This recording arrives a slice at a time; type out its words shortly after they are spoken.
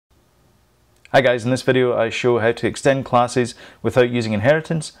Hi guys, in this video I show how to extend classes without using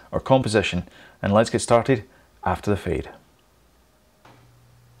inheritance or composition, and let's get started after the fade.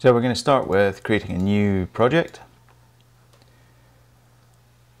 So we're going to start with creating a new project,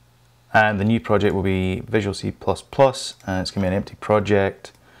 and the new project will be Visual C++, and it's going to be an empty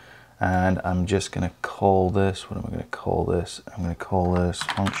project, and I'm just going to call this, what am I going to call this? I'm going to call this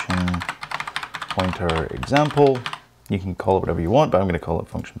function pointer example. You can call it whatever you want, but I'm going to call it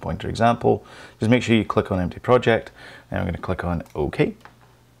function pointer example. Just make sure you click on empty project, and I'm going to click on OK.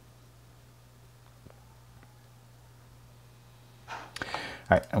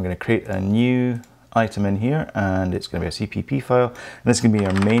 Alright, I'm going to create a new item in here, and it's going to be a CPP file, and this is going to be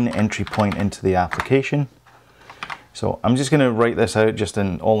our main entry point into the application. So I'm just going to write this out just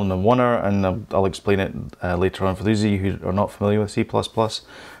all in the oneer, and I'll explain it later on. For those of you who are not familiar with C++,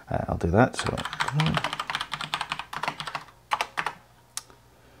 I'll do that. So.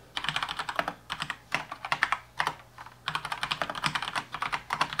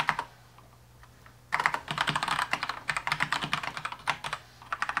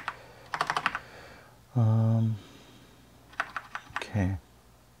 Okay.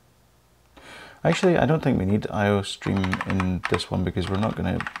 Actually, I don't think we need IO stream in this one because we're not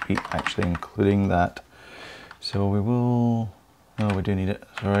going to be actually including that. So we will. No, we do need it.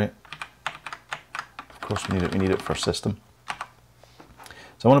 Sorry. Of course, we need it. We need it for system.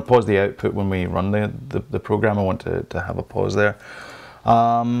 So I want to pause the output when we run the program. I want to have a pause there.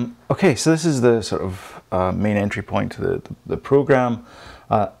 Okay, so this is the sort of main entry point to the program.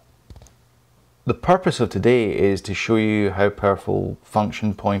 The purpose of today is to show you how powerful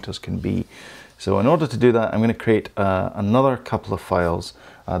function pointers can be. So in order to do that, I'm going to create another couple of files.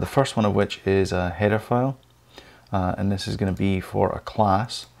 The first one of which is a header file, and this is going to be for a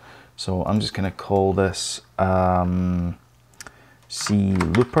class. So I'm just going to call this C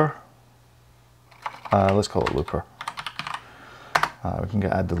looper. Let's call it looper. We can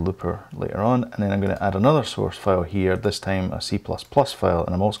add the looper later on, and then I'm going to add another source file here, this time a C++ file,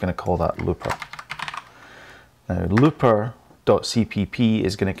 and I'm also going to call that looper. Now looper.cpp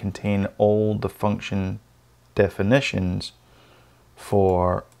is going to contain all the function definitions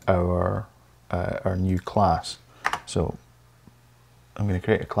for our new class. So I'm going to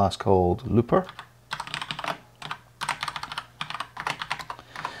create a class called looper,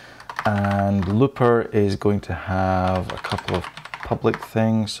 and looper is going to have a couple of public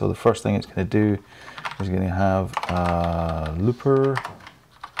things. So the first thing it's going to do is going to have looper.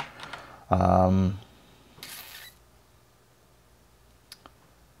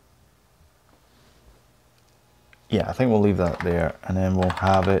 Yeah, I think we'll leave that there, and then we'll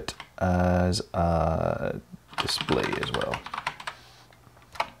have it as a display as well.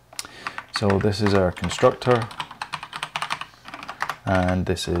 So this is our constructor, and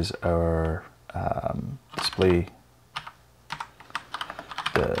this is our display,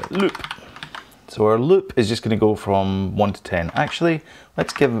 the loop. So our loop is just going to go from 1 to 10. Actually,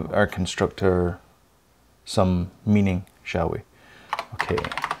 let's give our constructor some meaning, shall we? Okay,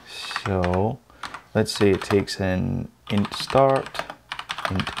 so let's say it takes in int start,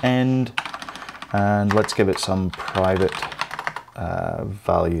 int end, and let's give it some private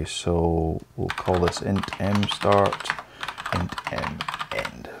value. So we'll call this int m start, int m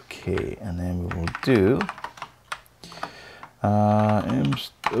end. Okay, and then we will do m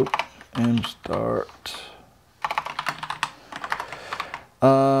start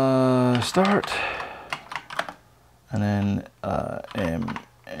start, and then m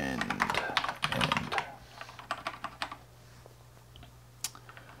end.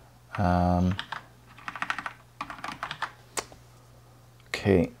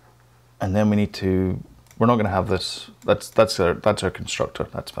 Okay, and then we need to. We're not going to have this. That's our constructor.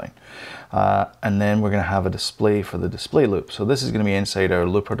 That's fine. And then we're going to have a display for the display loop. So this is going to be inside our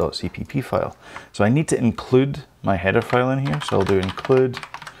looper.cpp file. So I need to include my header file in here. So I'll do include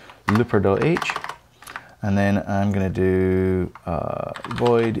looper.h, and then I'm going to do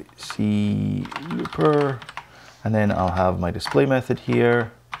void c looper, and then I'll have my display method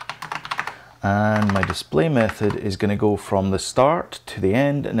here. And my display method is going to go from the start to the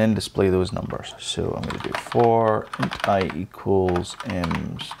end and then display those numbers. So I'm going to do for int I equals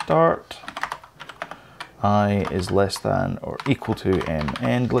m start, I is less than or equal to m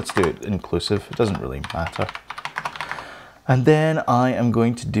end. Let's do it inclusive, it doesn't really matter. And then I am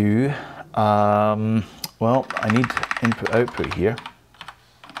going to do, well, I need input output here.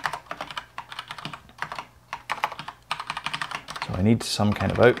 So I need some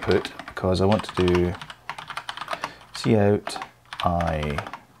kind of output, because I want to do cout I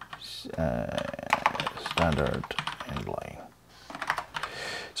standard end line.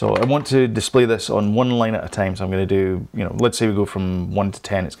 So I want to display this on one line at a time. So I'm going to do, you know, let's say we go from 1 to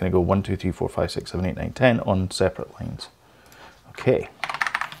 10. It's going to go 1, 2, 3, 4, 5, 6, 7, 8, 9, 10 on separate lines. Okay.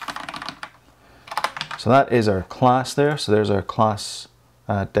 So that is our class there. So there's our class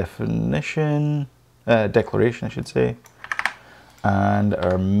definition, declaration, I should say. And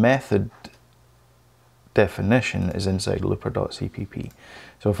our method definition is inside looper.cpp.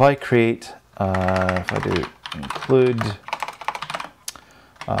 So if I create, if I do include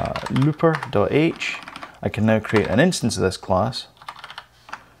looper.h, I can now create an instance of this class,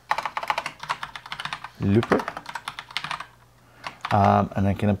 looper, and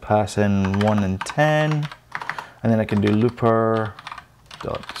I can pass in 1 and 10, and then I can do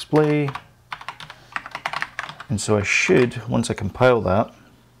looper.display, and so I should, once I compile that,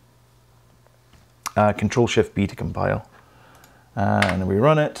 Control-Shift-B to compile, and then we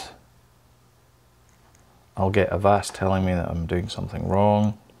run it, I'll get Avast telling me that I'm doing something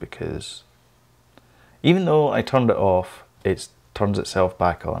wrong, because even though I turned it off, it turns itself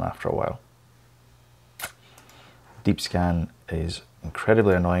back on after a while. Deep scan is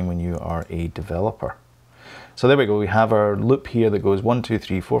incredibly annoying when you are a developer. So there we go, we have our loop here that goes 1, 2,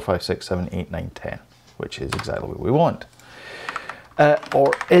 3, 4, 5, 6, 7, 8, 9, 10, which is exactly what we want.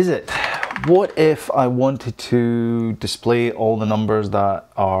 Or is it? What if I wanted to display all the numbers that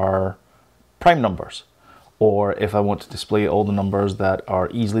are prime numbers? Or if I want to display all the numbers that are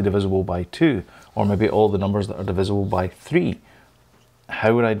easily divisible by 2, or maybe all the numbers that are divisible by 3.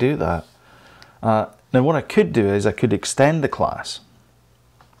 How would I do that? Now what I could do is I could extend the class.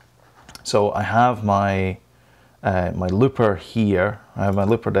 So I have my my looper here, I have my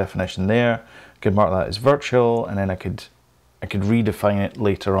looper definition there, I could mark that as virtual, and then I could redefine it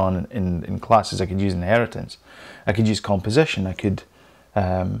later on in classes. I could use inheritance, I could use composition, I could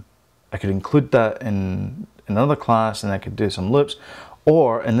include that in another class, and I could do some loops.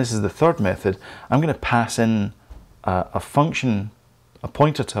 Or, and this is the third method, I'm going to pass in a function, a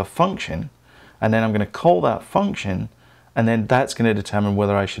pointer to a function, and then I'm going to call that function, and then that's going to determine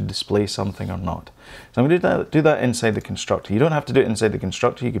whether I should display something or not. So I'm going to do that inside the constructor. You don't have to do it inside the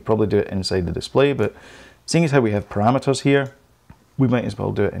constructor, you could probably do it inside the display, but seeing as how we have parameters here, we might as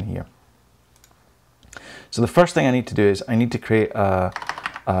well do it in here. So the first thing I need to do is I need to create a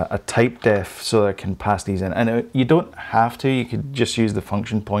typedef so that I can pass these in. And you don't have to, you could just use the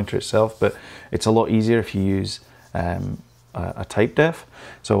function pointer itself, but it's a lot easier if you use a typedef.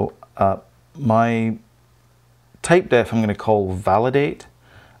 So my typedef I'm going to call validate,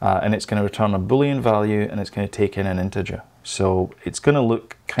 and it's going to return a Boolean value, and it's going to take in an integer. So it's going to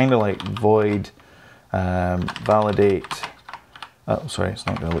look kind of like void validate, sorry, it's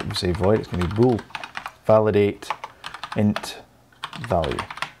not going to look, say void, it's going to be bool, validate int value.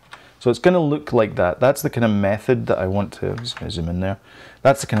 So it's going to look like that. That's the kind of method that I want to, I'm just going to zoom in there.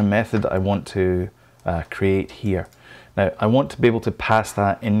 That's the kind of method that I want to create here. Now I want to be able to pass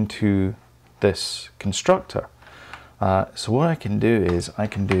that into this constructor. So what I can do is I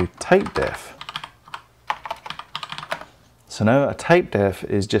can do typedef. So now a typedef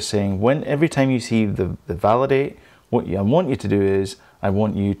is just saying every time you see the validate, what I want you to do is I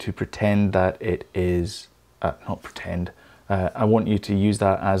want you to pretend that it is, not pretend, I want you to use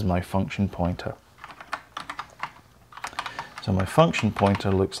that as my function pointer. So my function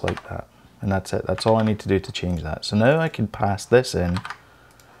pointer looks like that, and that's it. That's all I need to do to change that. So now I can pass this in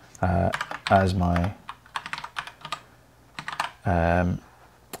as my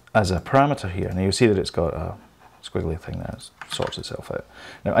as a parameter here, and you'll see that it's got a squiggly thing there. It sorts itself out.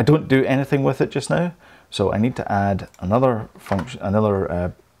 Now I don't do anything with it just now, so I need to add another function,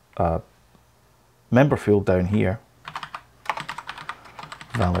 another member field down here.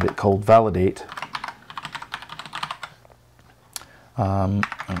 Called validate.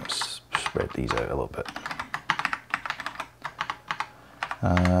 Let's spread these out a little bit,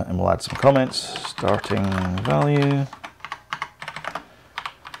 and we'll add some comments. Starting value,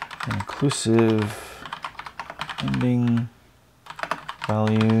 inclusive ending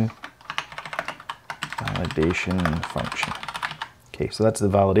value, validation function. Okay, so that's the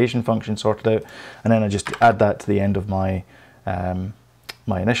validation function sorted out, and then I just add that to the end of my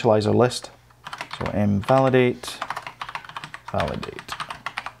my initializer list. So validate.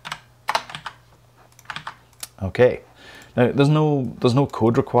 Okay. Now there's no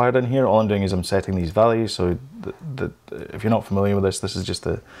code required in here. All I'm doing is I'm setting these values. So if you're not familiar with this is just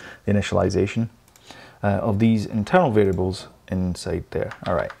the initialization of these internal variables inside there.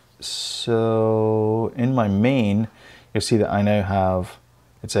 All right. So in my main, you'll see that I now have,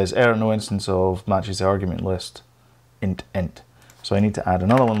 it says error no instance of matches the argument list int. So I need to add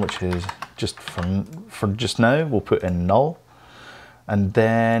another one, which is just for just now, we'll put in null. And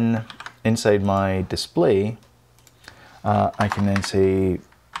then inside my display, I can then say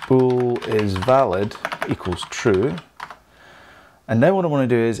bool is valid equals true. And now what I want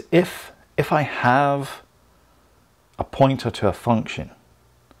to do is if I have a pointer to a function,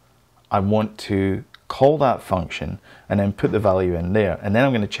 I want to call that function and then put the value in there, and then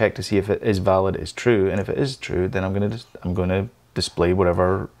I'm going to check to see if it is valid is true, and if it is true, then I'm going to display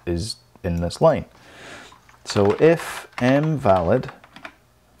whatever is in this line. So if mValid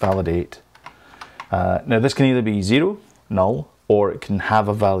validate, now this can either be 0, null, or it can have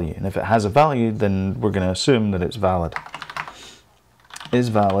a value, and if it has a value, then we're going to assume that it's valid. Is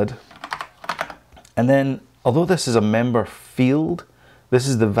valid, and then although this is a member field, this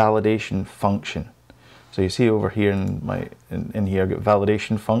is the validation function. So you see over here in here, I've got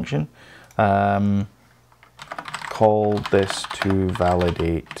validation function. Call this to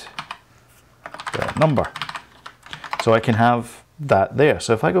validate the number. So I can have that there.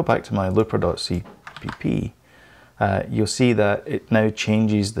 So if I go back to my looper.cpp, you'll see that it now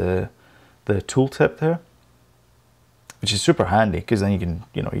changes the tooltip there, which is super handy because then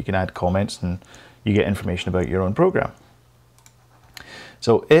you can add comments and you get information about your own program.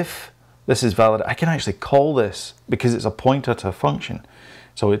 So if this is valid, I can actually call this because it's a pointer to a function.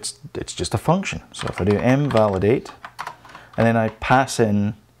 So it's just a function. So if I do mValidate, and then I pass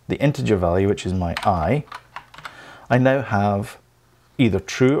in the integer value, which is my I now have either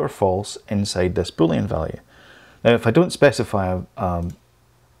true or false inside this Boolean value. Now if I don't specify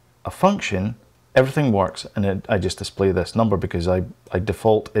a function, everything works, and I just display this number because I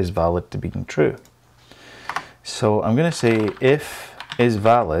default is valid to being true. So I'm going to say if is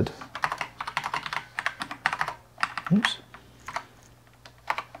valid, oops,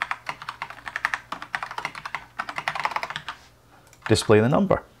 display the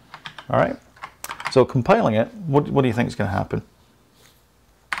number. All right. So compiling it, what do you think is going to happen?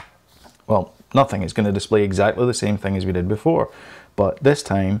 Well, nothing. It's going to display exactly the same thing as we did before, but this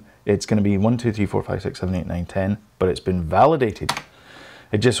time it's going to be 1, 2, 3, 4, 5, 6, 7, 8, 9, 10, but it's been validated.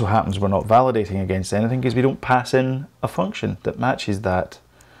 It just so happens we're not validating against anything because we don't pass in a function that matches that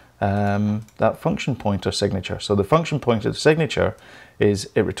that function pointer signature. So the function pointer signature is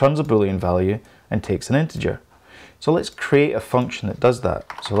it returns a Boolean value and takes an integer. So let's create a function that does that.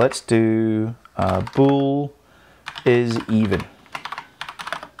 So let's do bool is even.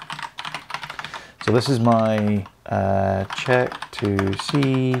 So this is my check to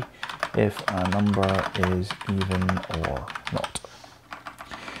see if a number is even or not.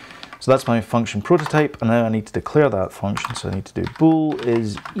 So that's my function prototype, and now I need to declare that function. So I need to do bool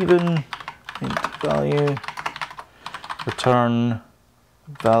is even, int value, return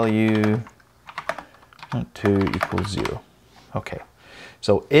value 2 equals 0. Okay,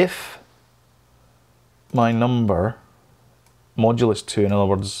 so if my number modulus 2, in other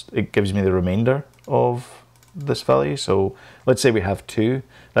words, it gives me the remainder of this value. So let's say we have 2,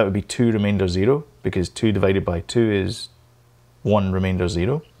 that would be 2 remainder 0, because 2 divided by 2 is 1 remainder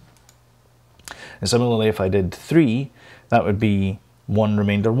 0. And similarly, if I did 3, that would be 1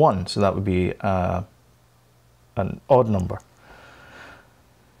 remainder 1, so that would be an odd number.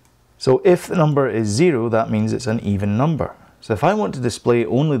 So if the number is 0, that means it's an even number. So if I want to display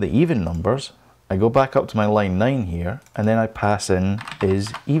only the even numbers, I go back up to my line 9 here, and then I pass in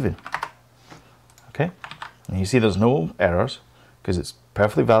is even. Okay, and you see there's no errors because it's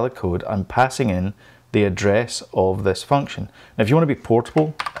perfectly valid code. I'm passing in the address of this function. Now if you want to be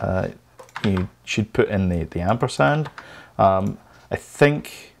portable, you should put in the ampersand. I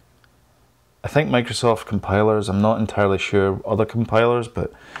think Microsoft compilers, I'm not entirely sure other compilers,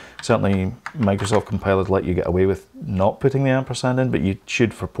 but certainly Microsoft compilers let you get away with not putting the ampersand in, but you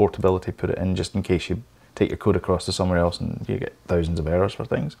should, for portability, put it in just in case you take your code across to somewhere else and you get thousands of errors for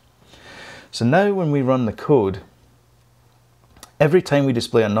things. So now when we run the code, every time we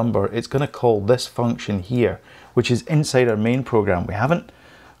display a number, it's going to call this function here, which is inside our main program. We haven't,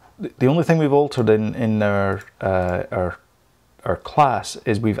 the only thing we've altered in our class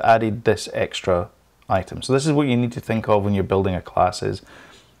is we've added this extra item. So this is what you need to think of when you're building a class: is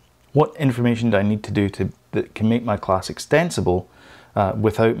what information do I need to do that can make my class extensible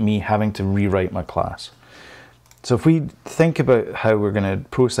without me having to rewrite my class. So if we think about how we're going to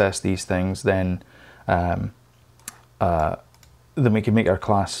process these things, then we can make our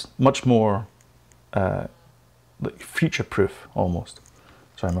class much more future-proof almost.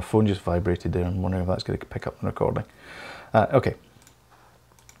 Sorry, my phone just vibrated there. I'm wondering if that's going to pick up the recording. Okay,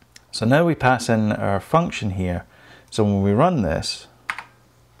 so now we pass in our function here. So when we run this,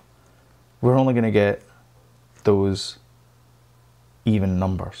 we're only going to get those even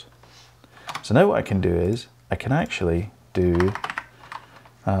numbers. So now what I can do is I can actually do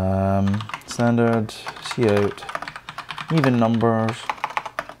Standard, cout, even numbers,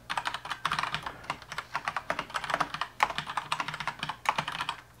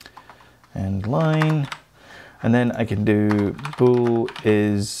 end line, and then I can do bool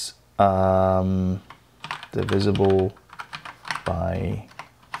is divisible by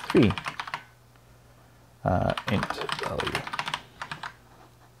 3, int value.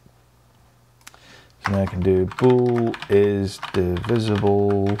 So now I can do bool is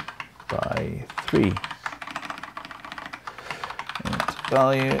divisible by 3, int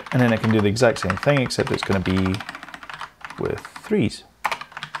value, and then I can do the exact same thing except it's going to be with 3s.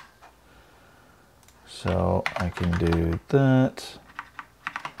 So I can do that.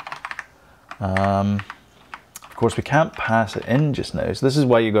 Of course, we can't pass it in just now. So this is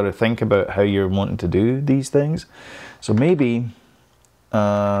why you got to think about how you're wanting to do these things. So maybe, maybe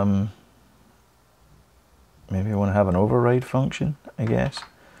I want to have an override function, I guess.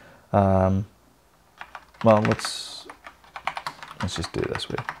 Well, let's just do it this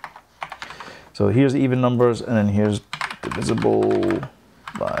way. So here's even numbers, and then here's divisible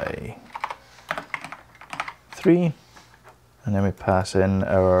by 3, and then we pass in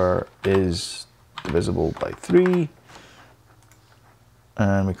our is divisible by 3,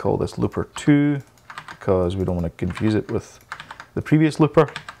 and we call this looper 2 because we don't want to confuse it with the previous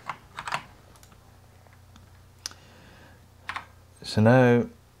looper. So now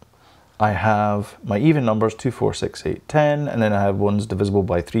I have my even numbers 2, 4, 6, 8, 10, and then I have ones divisible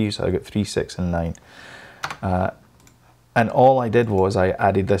by 3, so I got 3, 6, and 9. And all I did was I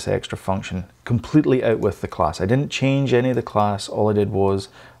added this extra function completely out with the class. I didn't change any of the class. All I did was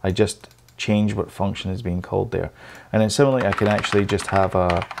I just changed what function is being called there. And then similarly, I can actually just have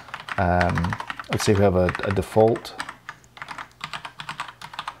a, let's say we have a default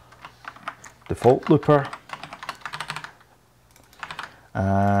looper.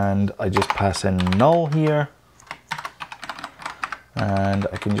 And I just pass in null here. And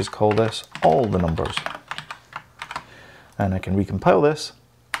I can just call this all the numbers. And I can recompile this,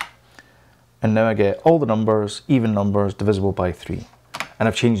 and now I get all the numbers, even numbers, divisible by 3. And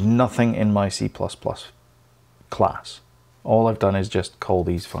I've changed nothing in my C++ class. All I've done is just call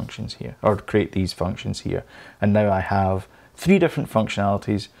these functions here, or create these functions here. And now I have 3 different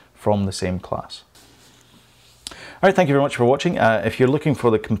functionalities from the same class. All right, thank you very much for watching. If you're looking for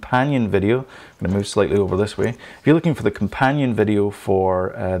the companion video, I'm going to move slightly over this way. If you're looking for the companion video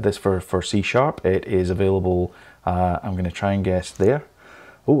for this for C#, it is available. I'm going to try and guess there.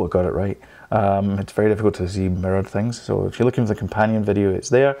 Oh, I got it right. It's very difficult to see mirrored things. So if you're looking for the companion video, it's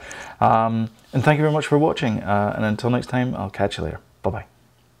there. And thank you very much for watching. And until next time, I'll catch you later. Bye-bye.